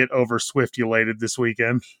not to get over Swift-elated this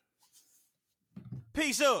weekend.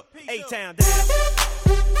 Peace up. A-Town down.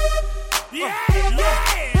 Yeah.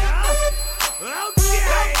 Okay.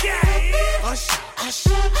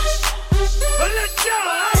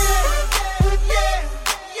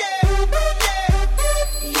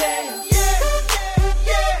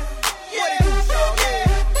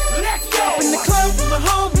 Let's go. In the club with my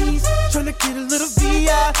homies, tryna get a little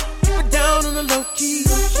VI, keep it down on the low key.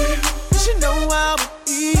 You should know how it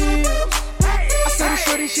is. I saw the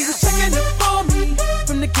shorty, she was checking up for me.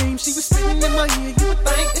 From the game, she was spitting in my ear. You would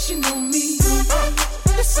think that she knew me.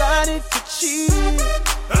 Decided to cheat.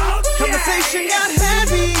 Conversation got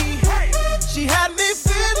heavy.